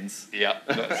decillions. Yeah,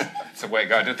 that's the way to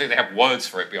go. I don't think they have words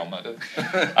for it beyond that, do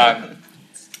they?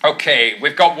 Okay,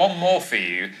 we've got one more for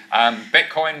you.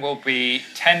 Bitcoin will be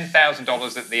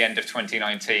 $10,000 at the end of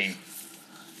 2019.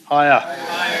 Higher.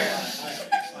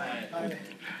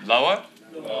 Lower?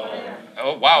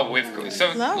 Oh wow, we've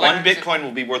so Lower. One Bitcoin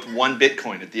will be worth 1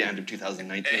 Bitcoin at the end of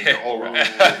 2019. They're all wrong.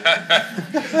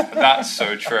 That's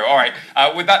so true. All right,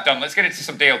 with that done, let's get into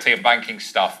some DLT and banking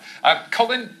stuff.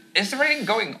 Colin, is there anything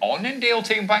going on in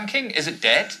DLT and banking? Is it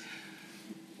dead?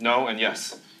 No and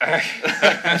yes.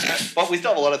 But we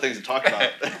still have a lot of things to talk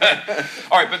about.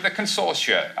 All right, but the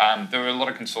consortia, there were a lot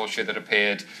of consortia that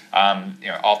appeared.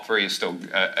 R3 is still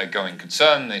a going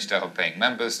concern. They still have paying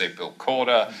members. They've built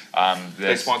Corda.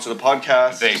 They sponsor the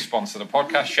podcast. They sponsor the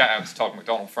podcast. Shout out to Todd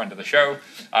McDonald, friend of the show.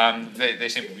 They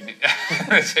seem to be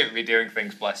they seem to be doing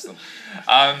things. Bless them.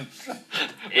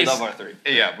 We love R3.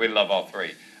 Yeah, we love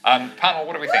R3. Panel,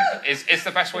 what do we think? Is the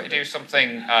best way to do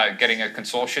something getting a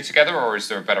consortia together, or is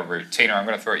there a better route? Tina, I'm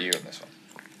going to throw at you on this one.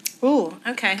 Ooh,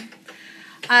 okay.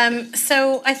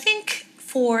 So I think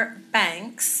for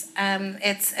banks,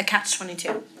 it's a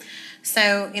catch-22.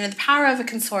 So, the power of a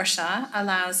consortia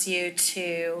allows you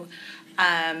to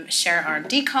share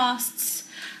R&D costs,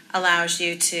 allows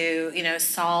you to,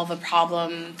 solve a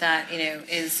problem that,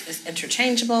 is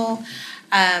interchangeable.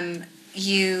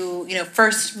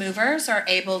 First movers are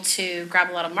able to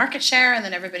grab a lot of market share, and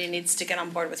then everybody needs to get on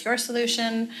board with your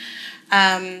solution.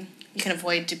 You can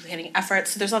avoid duplicating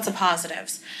efforts. So there's lots of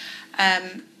positives.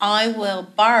 I will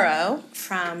borrow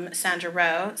from Sandra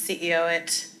Rowe, CEO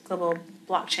at Global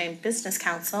Blockchain Business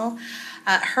Council.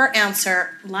 Her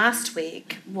answer last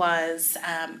week was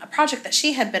a project that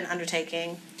she had been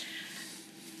undertaking.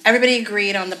 Everybody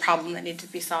agreed on the problem that needed to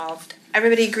be solved.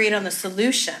 Everybody agreed on the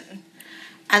solution.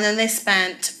 And then they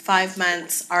spent 5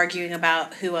 months arguing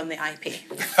about who owned the IP.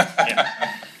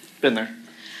 Been there.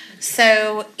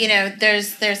 So,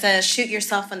 there's a shoot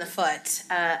yourself in the foot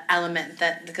element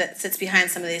that sits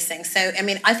behind some of these things. So,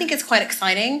 I think it's quite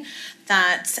exciting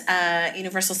that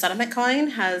Universal Settlement Coin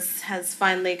has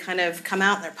finally kind of come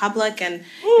out and they're public, and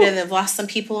they've lost some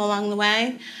people along the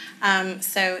way.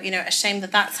 So, a shame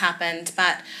that that's happened,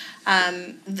 but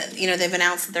they've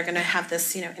announced that they're going to have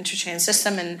this, interchange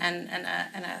system and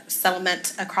a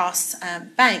settlement across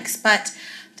banks. But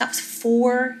that was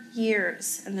 4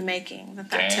 years in the making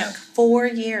that Damn. took. 4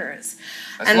 years.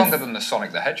 That's longer than the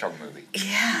Sonic the Hedgehog movie.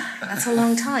 Yeah, that's a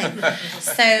long time.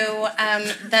 So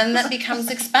then that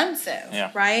becomes expensive,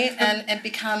 right? And it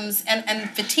becomes, and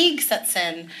fatigue sets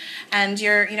in, and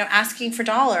you're, asking for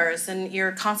dollars, and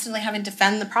you're constantly having to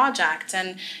defend the project,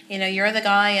 and, you're the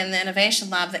guy in the innovation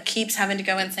lab that keeps having to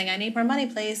go in saying, I need more money,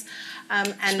 please.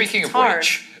 And Speaking it's of hard.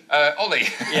 which, Ollie.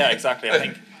 Yeah, exactly. I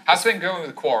think. How's it been going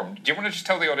with Quorum? Do you want to just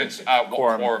tell the audience what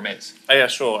Quorum is? Oh yeah,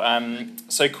 sure.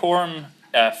 So Quorum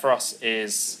for us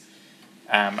is,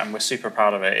 and we're super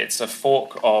proud of it. It's a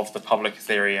fork of the public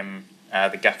Ethereum,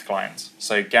 the Geth client.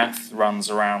 So Geth runs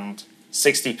around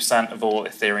 60% of all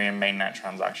Ethereum mainnet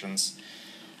transactions.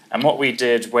 And what we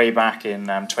did way back in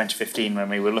 2015 when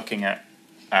we were looking at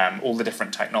all the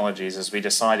different technologies is we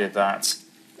decided that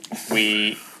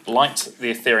we liked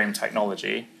the Ethereum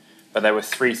technology, but there were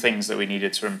 3 things that we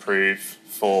needed to improve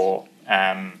for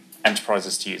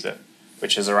enterprises to use it,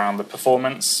 which is around the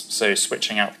performance, so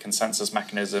switching out the consensus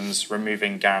mechanisms,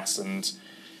 removing gas, and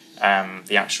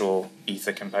the actual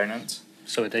Ether component.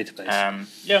 So a database.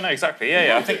 No, exactly.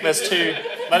 Yeah. I think there's 2.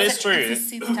 That is true. It's a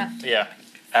super tough. Yeah.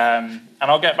 And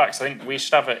I'll get back to, I think we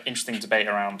should have an interesting debate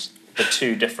around the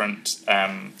 2 different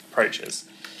approaches.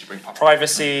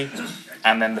 Privacy,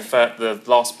 and then the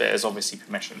last bit is obviously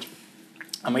permissioned.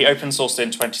 And we open sourced it in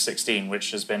 2016,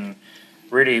 which has been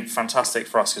really fantastic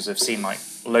for us because we've seen like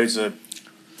loads of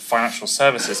financial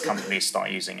services companies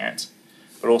start using it,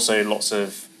 but also lots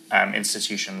of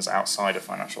institutions outside of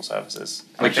financial services.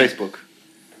 Like Facebook.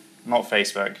 Not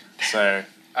Facebook. So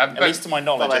at least to my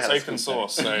knowledge, it's open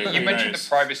source. So You mentioned the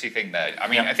privacy thing there.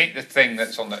 I think the thing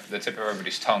that's on the tip of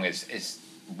everybody's tongue is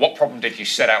what problem did you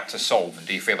set out to solve, and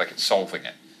do you feel like it's solving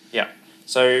it? Yeah.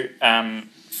 So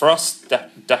for us,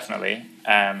 definitely,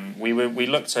 we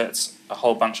looked at a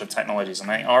whole bunch of technologies,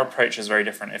 and I think our approach is very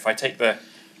different. If I take the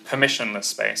permissionless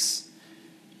space,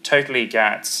 totally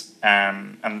get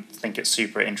and think it's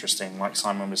super interesting, like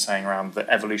Simon was saying, around the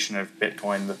evolution of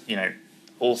Bitcoin. That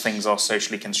all things are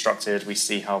socially constructed. We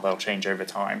see how they'll change over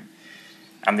time,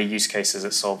 and the use cases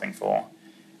it's solving for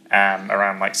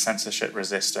around like censorship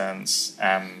resistance.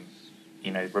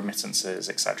 Remittances,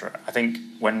 etc. I think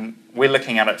when we're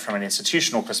looking at it from an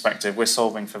institutional perspective, we're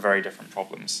solving for very different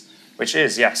problems, which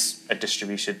is, yes, a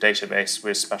distributed database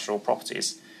with special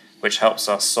properties, which helps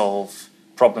us solve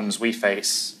problems we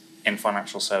face in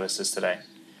financial services today.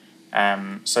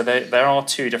 So there are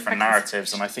two different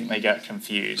narratives, and I think they get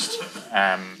confused.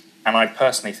 And I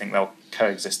personally think they'll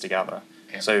coexist together.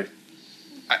 Yeah. So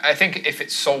I think if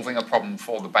it's solving a problem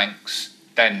for the banks,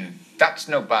 then that's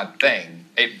no bad thing.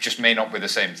 It just may not be the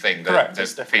same thing that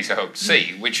Peter hoped to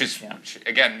see, which is,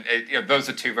 again, those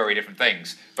are two very different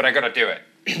things. But I got to do it.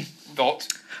 Thought?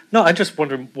 No, I just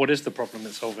wonder what is the problem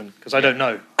it's solving, because I don't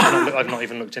know. I've not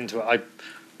even looked into it. I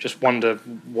just wonder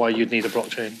why you'd need a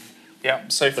blockchain. Yeah,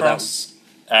 so for us,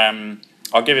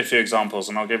 I'll give a few examples,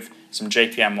 and I'll give some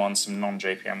JPM ones, some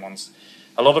non-JPM ones.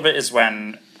 A lot of it is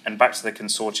and back to the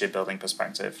consortia building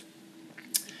perspective,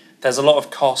 there's a lot of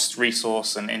cost,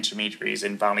 resource, and intermediaries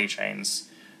in value chains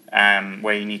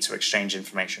where you need to exchange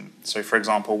information. So, for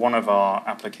example, one of our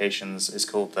applications is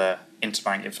called the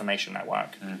Interbank Information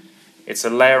Network. It's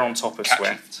a layer on top of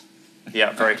SWIFT.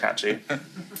 Yeah, very catchy.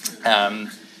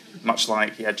 Much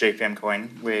like JPM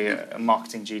Coin, we're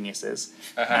marketing geniuses.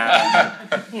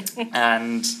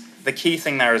 And the key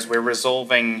thing there is we're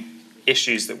resolving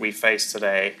issues that we face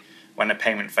today when a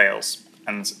payment fails.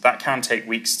 And that can take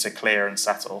weeks to clear and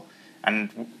settle.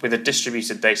 And with a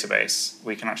distributed database,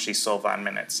 we can actually solve that in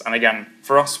minutes. And again,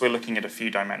 for us, we're looking at a few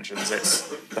dimensions. It's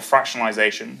the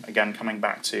fractionalization, again, coming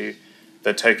back to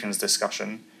the tokens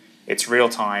discussion. It's real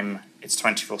time, it's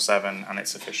 24/7, and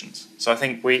it's efficient. So I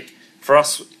think for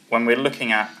us, when we're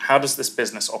looking at how does this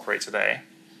business operate today,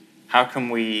 how can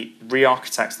we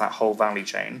re-architect that whole value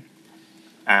chain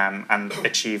and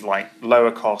achieve like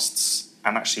lower costs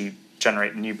and actually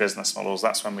generate new business models,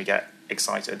 that's when we get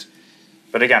excited.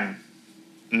 But again,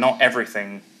 not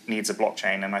everything needs a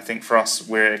blockchain, and I think for us,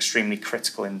 we're extremely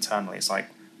critical internally. It's like,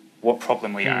 what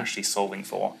problem are you actually solving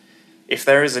for? If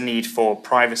there is a need for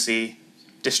privacy,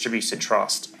 distributed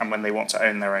trust, and when they want to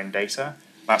own their own data,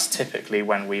 that's typically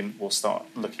when we will start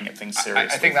looking at things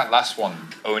seriously. I think that last one,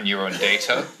 own your own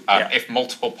data, if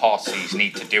multiple parties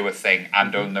need to do a thing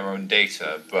and own their own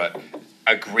data, but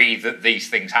agree that these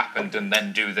things happened and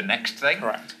then do the next thing,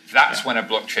 correct. That's when a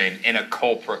blockchain in a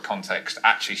corporate context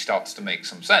actually starts to make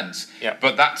some sense. Yeah.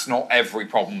 But that's not every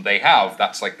problem they have.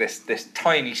 That's like this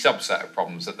tiny subset of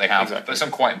problems that they have, but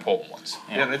some quite important ones.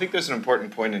 Yeah, and I think there's an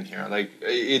important point in here. Like,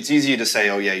 it's easy to say,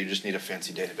 oh yeah, you just need a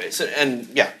fancy database. And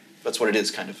yeah, that's what it is,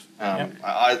 kind of.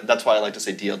 That's why I like to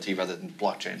say DLT rather than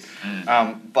blockchain.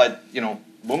 But,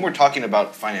 when we're talking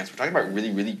about finance, we're talking about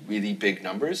really, really, really big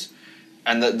numbers.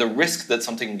 And the risk that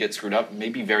something can get screwed up may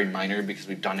be very minor because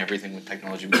we've done everything with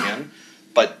technology we can.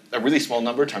 But a really small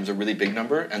number times a really big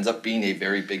number ends up being a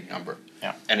very big number.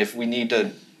 Yeah. And if we need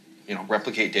to,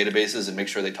 replicate databases and make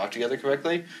sure they talk together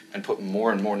correctly and put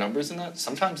more and more numbers in that,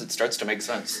 sometimes it starts to make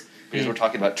sense. Because we're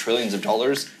talking about trillions of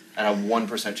dollars and a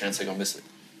 1% chance they go missing.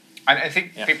 And I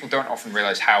think people don't often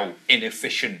realize how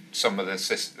inefficient some of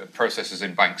the processes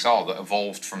in banks are that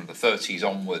evolved from the 30s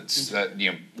onwards, that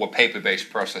were paper-based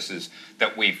processes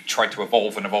that we've tried to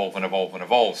evolve and evolve and evolve and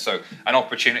evolve. So an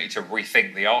opportunity to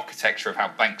rethink the architecture of how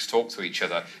banks talk to each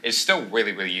other is still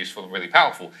really, really useful and really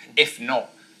powerful, if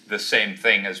not the same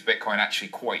thing as Bitcoin, actually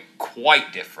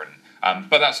quite different.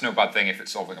 But that's no bad thing if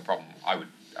it's solving a problem, I would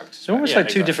It's almost like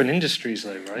two different industries,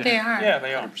 though, right? They are. Yeah,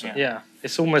 they are. Yeah,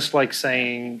 it's almost like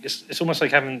saying it's almost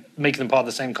like making them part of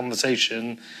the same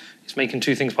conversation. It's making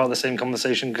two things part of the same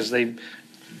conversation because they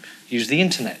use the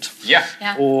internet. Yeah.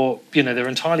 Or they're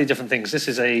entirely different things. This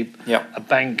is a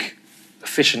bank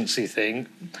efficiency thing.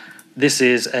 This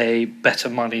is a better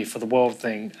money for the world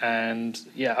thing. And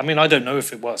I don't know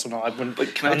if it works or not.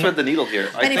 But can I thread the needle here?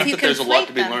 I think that there's a lot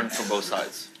to be learned from both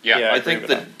sides. Yeah, I think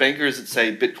that bankers that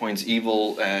say Bitcoin's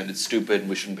evil and it's stupid and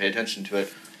we shouldn't pay attention to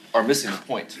it are missing the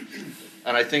point.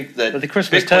 And I think that the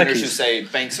Christmas Bitcoiners turkeys who say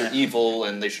banks are evil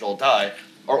and they should all die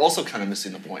are also kind of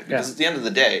missing the point. Because at the end of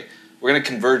the day, we're going to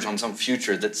converge on some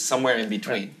future that's somewhere in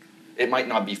between. Right. It might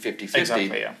not be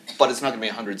 50-50, but it's not going to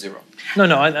be 100-0.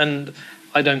 No, and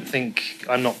I don't think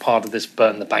I'm not part of this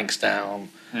burn the banks down.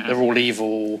 They're all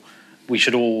evil. We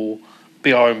should all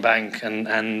be our own bank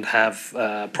and have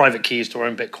private keys to our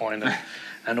own Bitcoin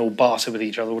and all barter with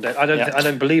each other all day. I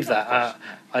don't believe that.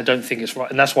 I don't think it's right,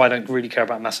 and that's why I don't really care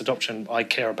about mass adoption. I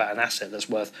care about an asset that's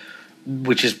worth,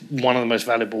 which is one of the most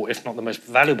valuable, if not the most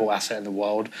valuable asset in the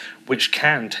world, which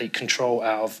can take control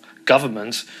out of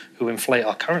governments who inflate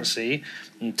our currency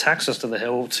and tax us to the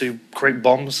hill to create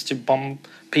bombs to bomb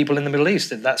people in the Middle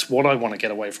East. That's what I want to get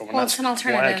away from. And Well, that's it's an why I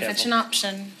alternative. care It's for an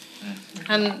option.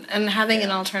 And having an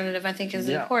alternative, I think, is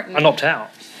important. And opt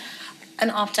out. And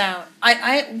opt out.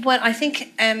 What I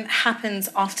think happens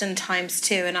oftentimes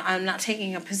too, and I'm not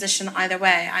taking a position either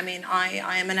way. I mean,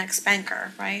 I am an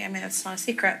ex-banker, right? I mean, it's not a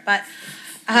secret, but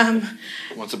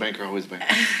Once a banker, always a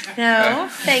banker. no,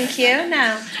 thank you,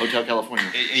 no, Hotel California.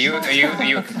 Are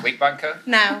you a complete banker?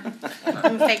 no,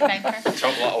 I'm a fake banker.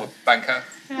 Total banker?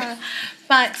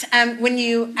 But when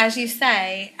you, as you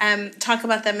say, talk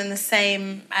about them in the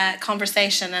same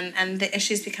conversation and the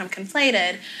issues become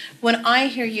conflated, when I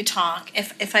hear you talk,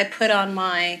 if I put on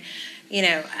my,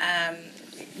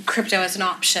 crypto as an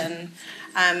option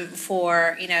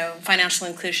for, financial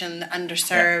inclusion, the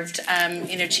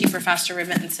underserved, cheaper, faster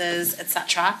remittances,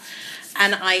 etc.,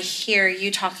 and I hear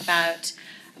you talk about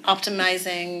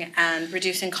optimizing and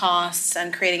reducing costs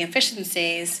and creating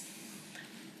efficiencies,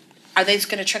 are they just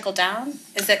going to trickle down?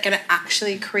 Is it going to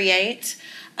actually create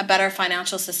a better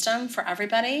financial system for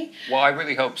everybody? Well, I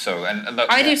really hope so. And look,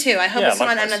 I do too. I hope it's not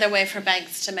likewise. another way for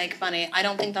banks to make money. I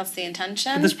don't think that's the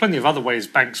intention. But there's plenty of other ways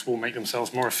banks will make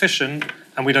themselves more efficient,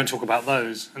 and we don't talk about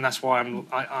those. And that's why I'm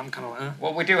kind of like,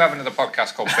 Well, we do have another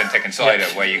podcast called FinTech Insider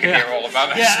where you can hear all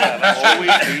about this.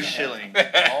 Always be shilling.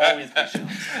 Always be shilling.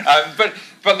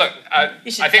 But look, I You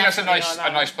should think that's a definitely nice go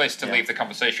on that. nice place to leave the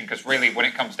conversation, because really, when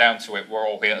it comes down to it, we're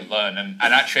all here to learn. And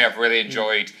actually, I've really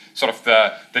enjoyed sort of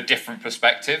the different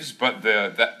perspectives, but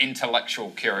the intellectual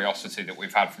curiosity that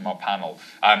we've had from our panel.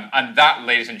 And that,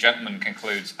 ladies and gentlemen,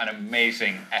 concludes an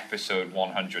amazing episode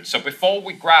 100. So before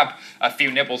we grab a few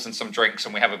nibbles and some drinks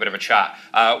and we have a bit of a chat,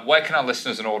 where can our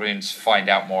listeners and audience find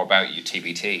out more about you,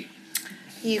 TBT?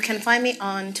 You can find me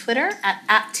on Twitter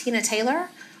at Tina Taylor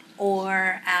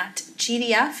or at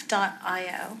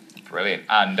gdf.io. Brilliant.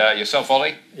 And yourself,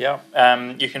 Ollie? Yeah,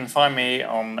 you can find me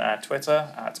on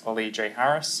Twitter at Ollie J.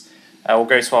 Harris, or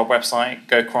go to our website,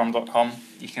 goquorum.com.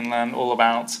 You can learn all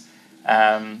about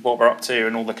what we're up to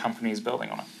and all the companies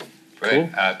building on it.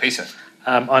 Brilliant. Peter?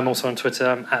 I'm also on Twitter.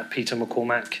 I'm at Peter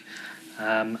McCormack.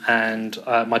 And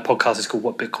my podcast is called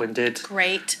What Bitcoin Did.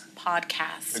 Great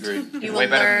podcast. Agreed. You Way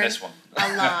will better than learn this one.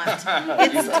 a lot.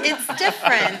 It's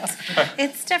different.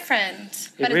 It's different.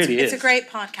 But really it's a is. great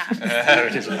podcast. There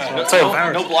it is. No So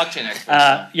embarrassing. blockchain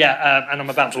experts. And I'm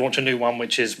about to launch a new one,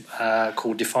 which is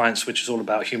called Defiance, which is all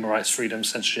about human rights, freedom,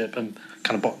 censorship, and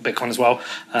kind of Bitcoin as well.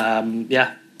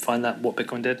 Find that What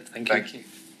Bitcoin Did. Thank you. Thank you.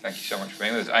 Thank you so much for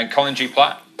being with us. And Colin G.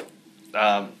 Platt?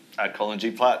 At Colin G.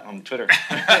 Platt on Twitter.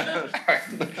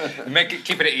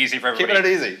 Keeping it easy for everybody. Keeping it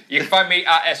easy. You can find me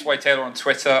at SY Taylor on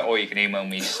Twitter, or you can email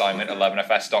me,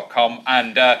 simon11fs.com.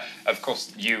 And, of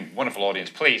course, you, wonderful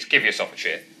audience, please give yourself a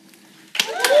cheer.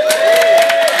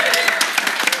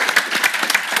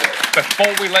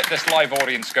 Before we let this live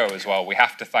audience go as well, we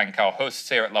have to thank our hosts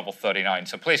here at Level 39.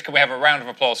 So please, can we have a round of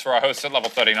applause for our hosts at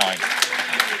Level 39?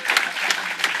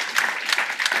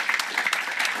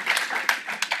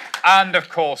 And, of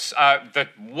course, the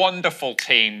wonderful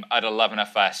team at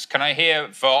 11FS. Can I hear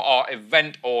for our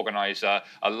event organizer,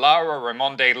 Laura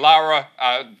Raimondi? Laura,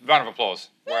 round of applause,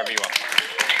 wherever you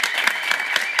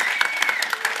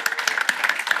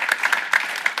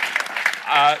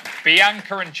are.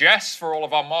 Bianca and Jess for all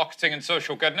of our marketing and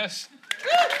social goodness.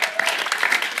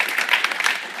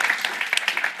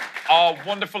 Our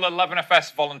wonderful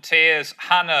 11FS volunteers,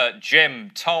 Hannah, Jim,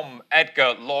 Tom,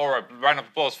 Edgar, Laura. Round of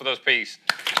applause for those peeps.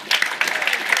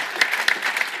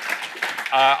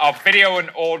 Our video and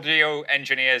audio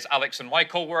engineers, Alex and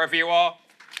Michael, wherever you are.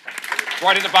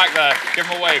 Right at the back there. Give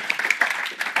them a wave.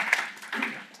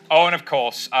 Oh, and of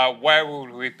course, where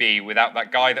would we be without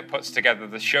that guy that puts together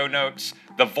the show notes,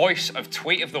 the voice of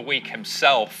Tweet of the Week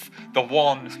himself, the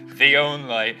one, the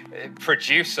only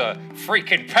producer,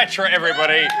 freaking Petra,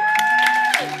 everybody.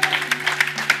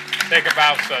 Take a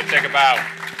bow, sir. Take a bow.